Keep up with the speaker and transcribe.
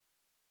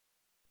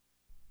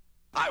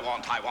I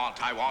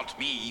want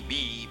me,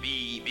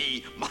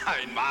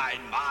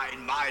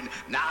 mine,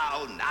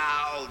 now.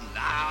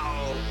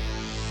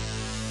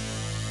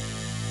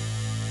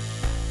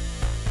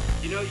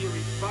 You know you're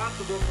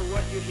responsible for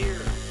what you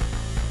hear.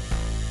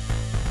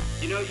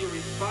 You know you're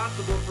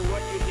responsible for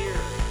what you hear.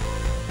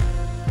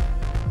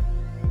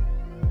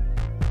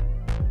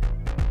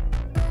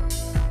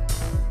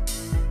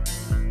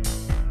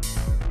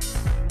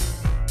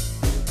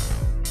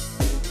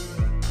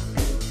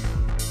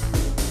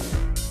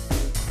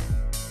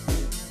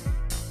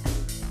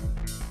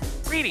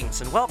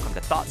 Greetings and welcome to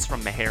Thoughts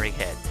from a Hairy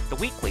Head, the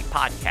weekly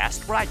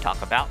podcast where I talk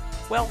about,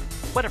 well,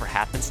 whatever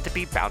happens to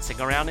be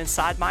bouncing around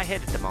inside my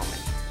head at the moment,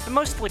 but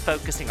mostly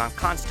focusing on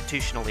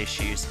constitutional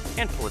issues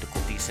and political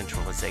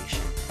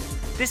decentralization.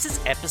 This is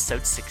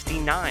episode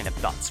 69 of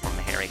Thoughts from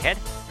a Hairy Head,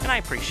 and I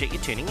appreciate you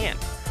tuning in.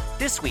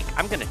 This week,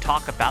 I'm going to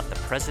talk about the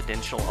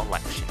presidential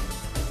election.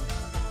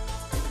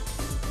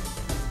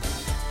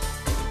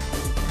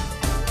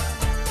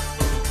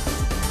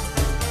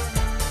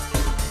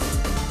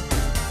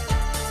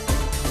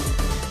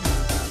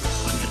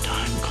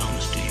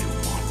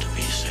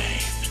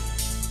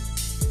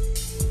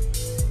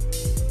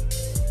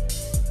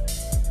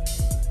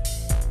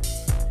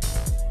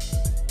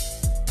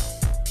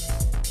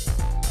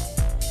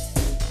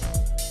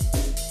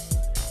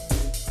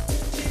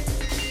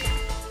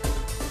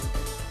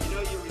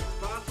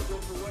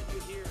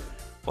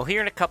 Well,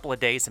 here in a couple of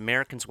days,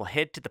 Americans will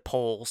head to the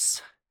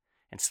polls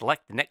and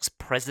select the next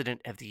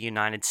president of the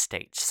United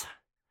States.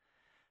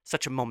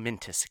 Such a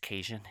momentous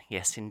occasion,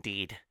 yes,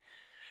 indeed.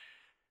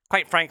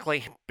 Quite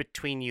frankly,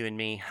 between you and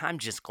me, I'm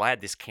just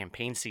glad this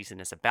campaign season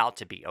is about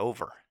to be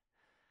over.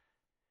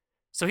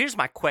 So here's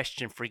my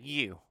question for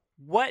you.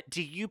 What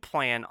do you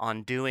plan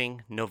on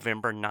doing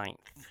November 9th?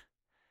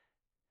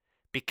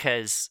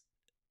 Because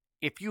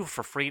if you're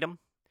for freedom,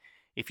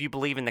 if you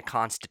believe in the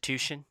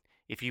Constitution,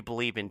 if you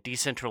believe in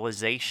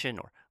decentralization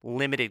or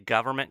limited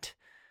government,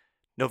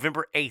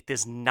 November 8th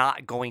is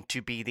not going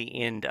to be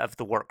the end of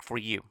the work for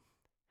you.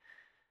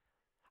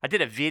 I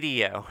did a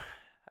video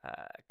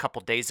a couple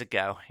days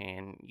ago,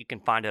 and you can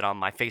find it on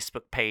my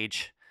Facebook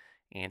page,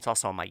 and it's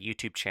also on my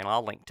YouTube channel.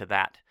 I'll link to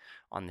that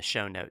on the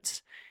show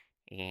notes.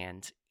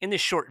 And in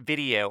this short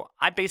video,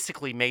 I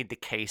basically made the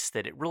case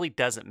that it really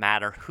doesn't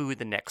matter who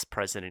the next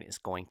president is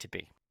going to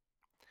be.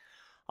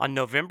 On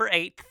November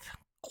 8th,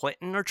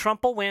 Clinton or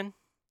Trump will win.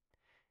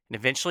 And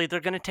eventually they're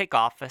going to take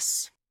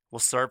office, will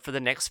serve for the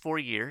next 4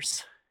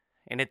 years,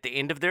 and at the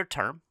end of their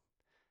term,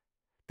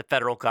 the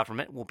federal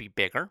government will be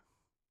bigger,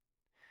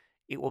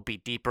 it will be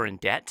deeper in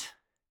debt,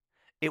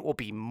 it will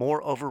be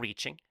more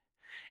overreaching,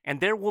 and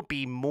there will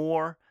be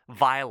more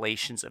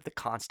violations of the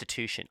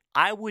Constitution.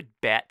 I would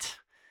bet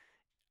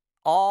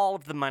all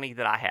of the money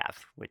that I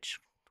have,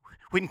 which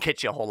wouldn't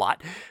get you a whole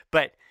lot,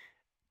 but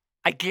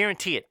I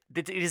guarantee it.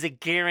 It is a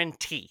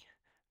guarantee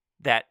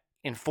that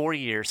in 4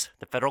 years,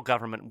 the federal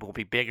government will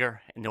be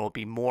bigger and there will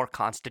be more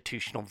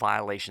constitutional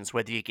violations.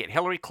 Whether you get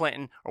Hillary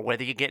Clinton or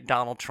whether you get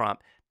Donald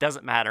Trump,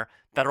 doesn't matter.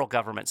 Federal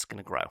government's going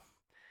to grow.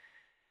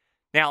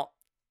 Now,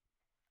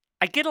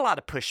 I get a lot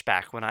of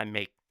pushback when I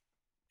make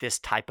this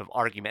type of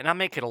argument, and I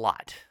make it a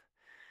lot.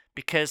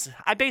 Because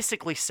I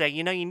basically say,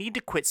 you need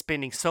to quit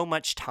spending so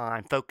much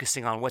time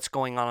focusing on what's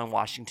going on in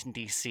Washington,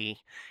 D.C.,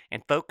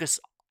 and focus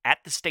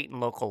at the state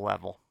and local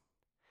level.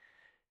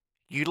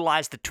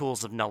 Utilize the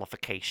tools of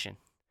nullification.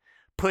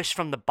 Push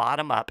from the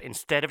bottom up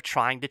instead of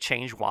trying to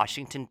change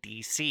Washington,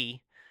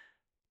 D.C.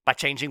 by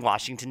changing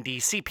Washington,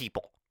 D.C.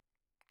 people.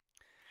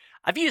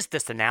 I've used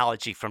this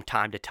analogy from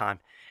time to time.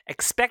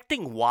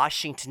 Expecting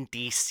Washington,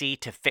 D.C.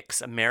 to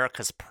fix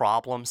America's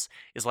problems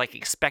is like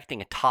expecting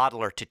a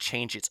toddler to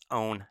change its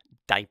own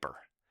diaper.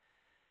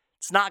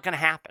 It's not going to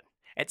happen.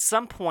 At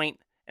some point,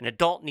 an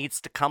adult needs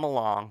to come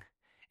along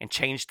and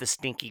change the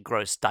stinky,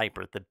 gross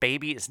diaper. The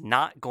baby is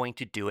not going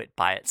to do it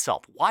by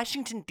itself.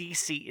 Washington,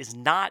 D.C. is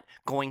not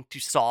going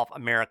to solve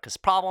America's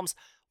problems.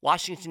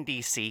 Washington,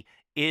 D.C.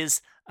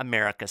 is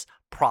America's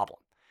problem.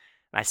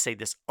 And I say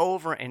this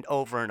over and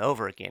over and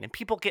over again, and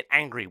people get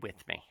angry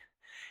with me.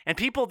 And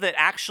people that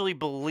actually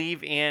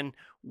believe in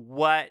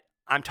what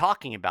I'm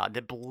talking about,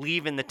 that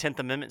believe in the 10th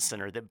Amendment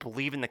Center, that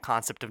believe in the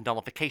concept of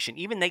nullification,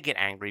 even they get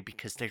angry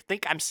because they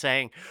think I'm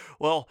saying,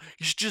 well,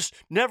 you should just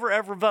never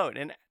ever vote.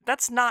 And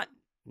that's not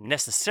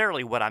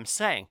necessarily what I'm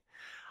saying.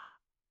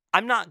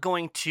 I'm not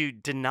going to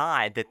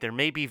deny that there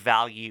may be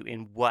value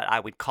in what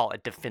I would call a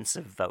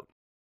defensive vote.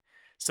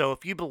 So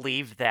if you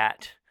believe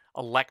that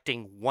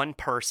electing one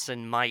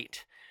person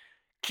might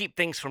keep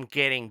things from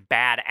getting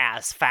bad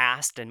as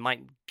fast and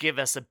might give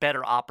us a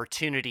better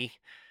opportunity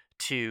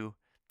to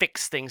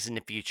fix things in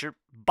the future,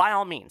 by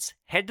all means,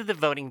 head to the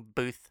voting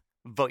booth,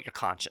 vote your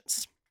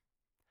conscience.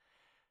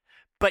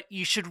 But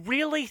you should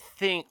really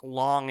think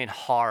long and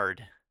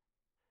hard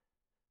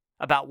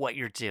about what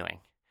you're doing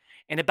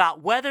and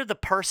about whether the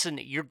person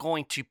that you're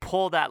going to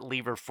pull that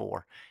lever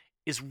for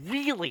is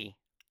really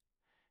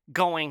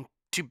going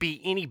to be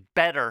any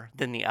better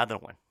than the other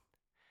one.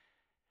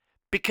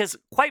 Because,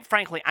 quite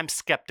frankly, I'm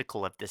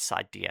skeptical of this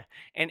idea.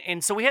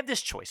 And so we have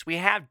this choice. We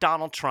have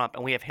Donald Trump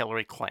and we have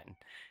Hillary Clinton.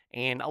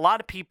 And a lot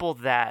of people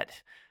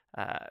that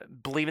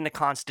believe in the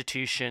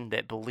Constitution,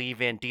 that believe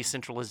in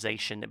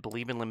decentralization, that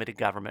believe in limited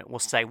government will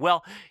say,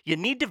 well, you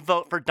need to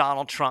vote for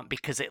Donald Trump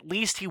because at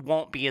least he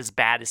won't be as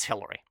bad as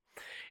Hillary.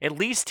 At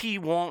least he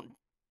won't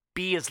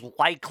be as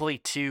likely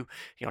to,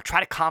 try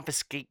to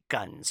confiscate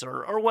guns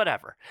or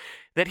whatever.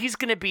 That he's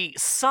going to be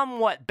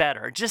somewhat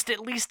better, just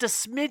at least a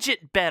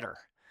smidget better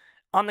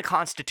on the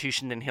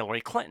Constitution than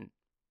Hillary Clinton.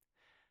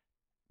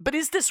 But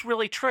is this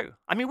really true?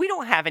 I mean, we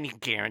don't have any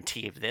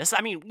guarantee of this.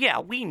 I mean, yeah,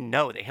 we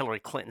know that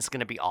Hillary Clinton's going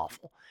to be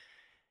awful.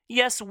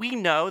 Yes, we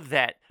know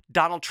that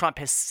Donald Trump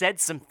has said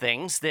some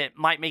things that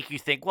might make you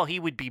think, well, he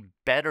would be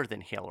better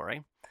than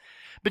Hillary.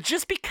 But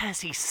just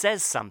because he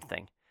says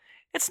something,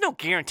 it's no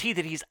guarantee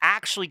that he's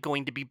actually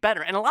going to be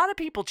better. And a lot of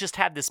people just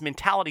have this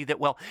mentality that,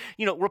 well,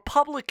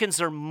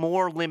 Republicans are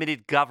more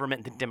limited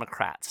government than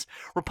Democrats.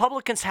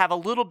 Republicans have a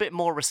little bit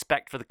more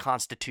respect for the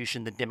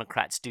Constitution than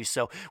Democrats do.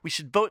 So we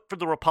should vote for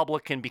the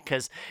Republican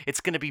because it's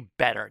going to be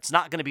better. It's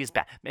not going to be as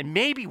bad. And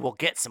maybe we'll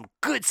get some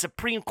good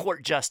Supreme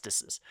Court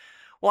justices.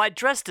 Well, I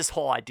addressed this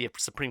whole idea for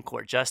Supreme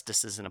Court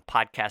justices in a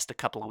podcast a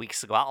couple of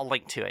weeks ago. I'll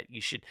link to it.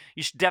 You should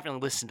definitely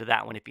listen to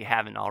that one if you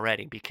haven't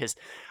already, because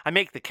I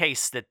make the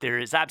case that there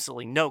is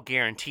absolutely no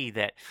guarantee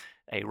that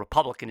a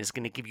Republican is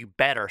going to give you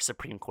better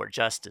Supreme Court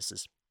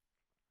justices.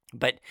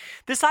 But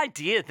this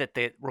idea that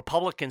the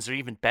Republicans are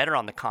even better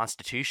on the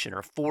Constitution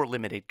or for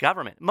limited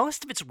government,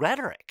 most of it's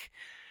rhetoric.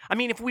 I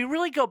mean, if we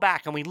really go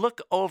back and we look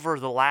over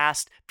the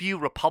last few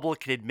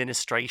Republican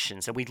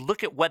administrations and we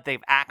look at what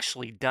they've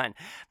actually done,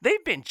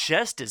 they've been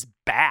just as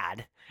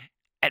bad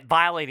at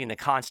violating the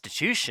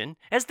Constitution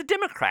as the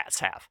Democrats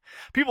have.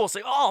 People will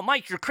say, oh,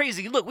 Mike, you're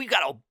crazy. Look, we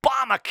got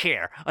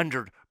Obamacare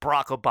under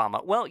Barack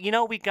Obama. Well,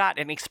 we got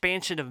an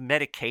expansion of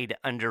Medicaid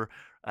or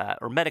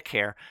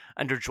Medicare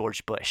under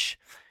George Bush.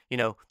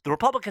 The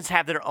Republicans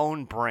have their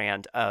own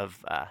brand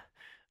of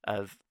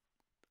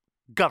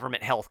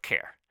government health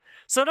care.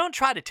 So don't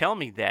try to tell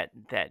me that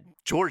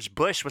George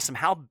Bush was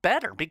somehow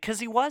better,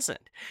 because he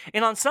wasn't.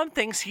 And on some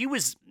things, he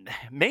was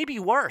maybe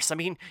worse. I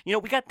mean,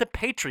 we got the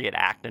Patriot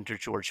Act under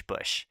George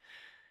Bush.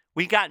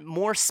 We got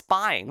more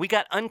spying. We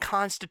got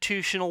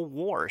unconstitutional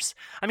wars.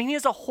 I mean, he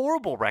has a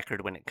horrible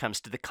record when it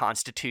comes to the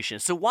Constitution.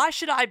 So why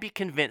should I be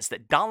convinced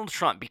that Donald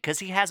Trump, because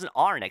he has an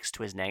R next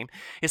to his name,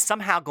 is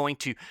somehow going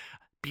to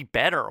be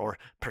better or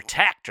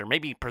protect or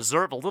maybe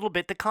preserve a little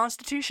bit the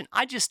Constitution?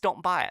 I just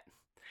don't buy it.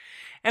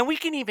 And we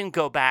can even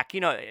go back,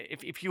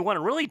 if you want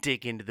to really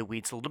dig into the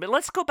weeds a little bit,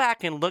 let's go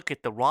back and look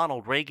at the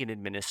Ronald Reagan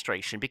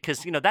administration,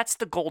 because, that's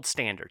the gold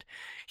standard.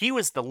 He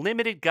was the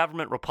limited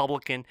government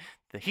Republican.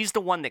 He's the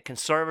one that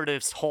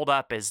conservatives hold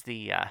up as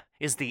the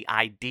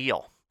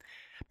ideal.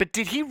 But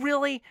did he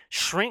really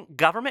shrink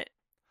government?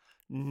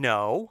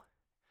 No.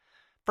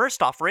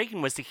 First off,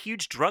 Reagan was a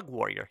huge drug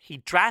warrior.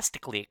 He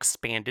drastically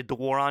expanded the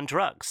war on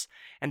drugs,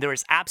 and there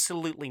is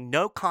absolutely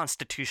no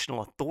constitutional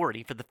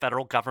authority for the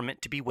federal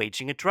government to be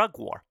waging a drug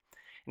war.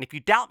 And if you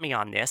doubt me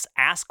on this,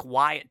 ask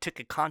why it took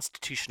a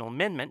constitutional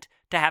amendment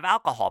to have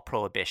alcohol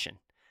prohibition.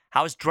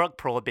 How is drug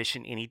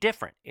prohibition any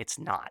different? It's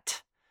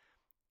not.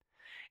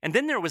 And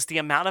then there was the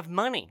amount of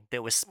money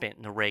that was spent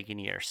in the Reagan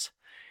years.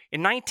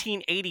 In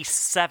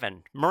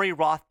 1987, Murray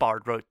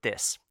Rothbard wrote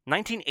this.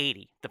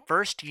 1980, the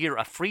first year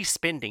of free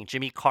spending,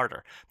 Jimmy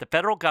Carter, the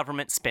federal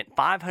government spent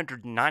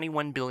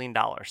 $591 billion.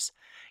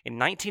 In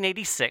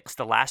 1986,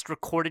 the last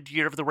recorded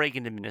year of the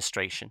Reagan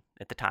administration,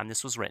 at the time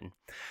this was written,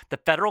 the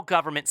federal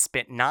government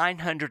spent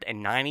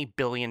 $990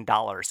 billion,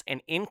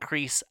 an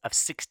increase of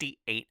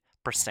 68%.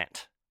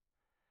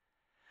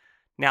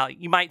 Now,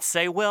 you might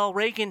say, well,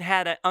 Reagan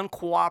had an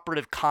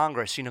uncooperative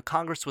Congress.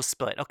 Congress was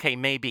split. Okay,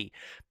 maybe.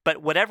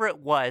 But whatever it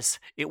was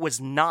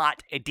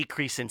not a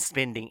decrease in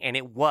spending, and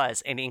it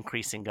was an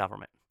increase in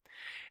government.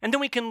 And then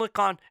we can look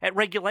on at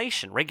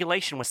regulation.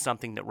 Regulation was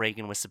something that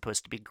Reagan was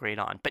supposed to be great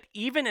on. But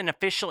even an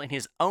official in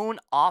his own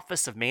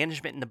Office of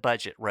Management and the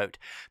Budget wrote,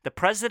 the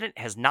president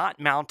has not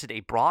mounted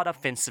a broad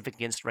offensive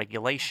against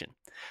regulation.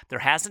 There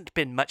hasn't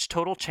been much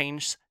total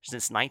change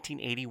since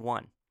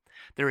 1981.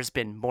 There has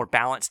been more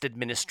balanced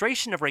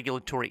administration of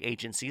regulatory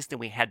agencies than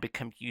we had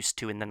become used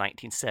to in the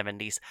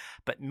 1970s,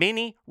 but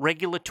many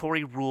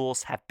regulatory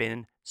rules have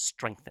been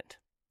strengthened.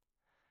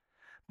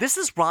 This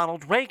is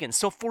Ronald Reagan,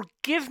 so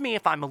forgive me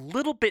if I'm a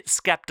little bit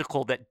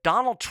skeptical that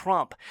Donald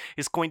Trump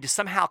is going to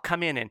somehow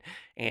come in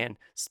and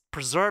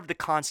preserve the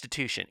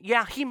Constitution.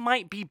 Yeah, he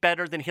might be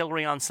better than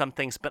Hillary on some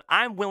things, but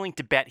I'm willing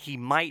to bet he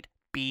might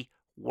be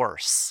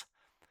worse.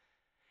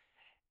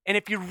 And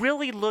if you're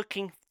really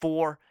looking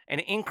for an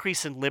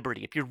increase in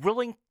liberty, if you're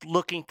really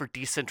looking for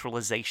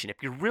decentralization, if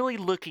you're really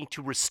looking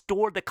to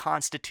restore the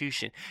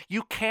Constitution,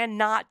 you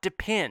cannot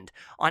depend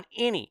on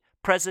any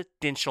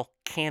presidential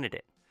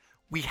candidate.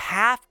 We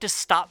have to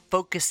stop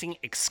focusing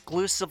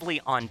exclusively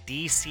on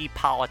D.C.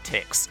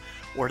 politics,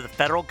 or the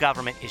federal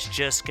government is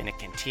just going to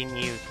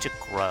continue to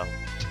grow.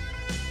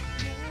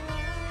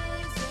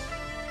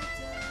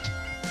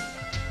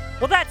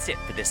 Well, that's it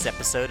for this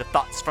episode of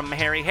Thoughts from a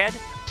Hairy Head.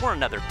 we're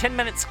another 10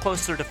 minutes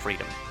closer to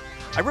freedom.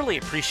 I really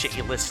appreciate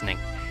you listening.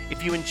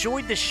 If you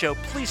enjoyed this show,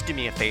 please do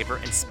me a favor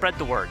and spread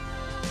the word.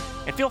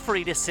 And feel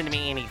free to send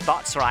me any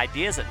thoughts or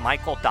ideas at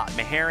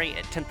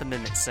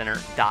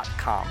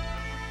michael.meharry@10thamendmentcenter.com.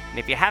 And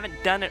if you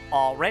haven't done it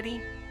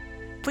already,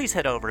 please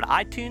head over to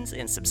iTunes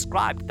and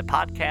subscribe to the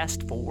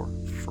podcast for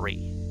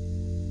free.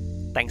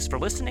 Thanks for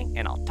listening,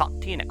 and I'll talk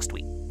to you next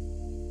week.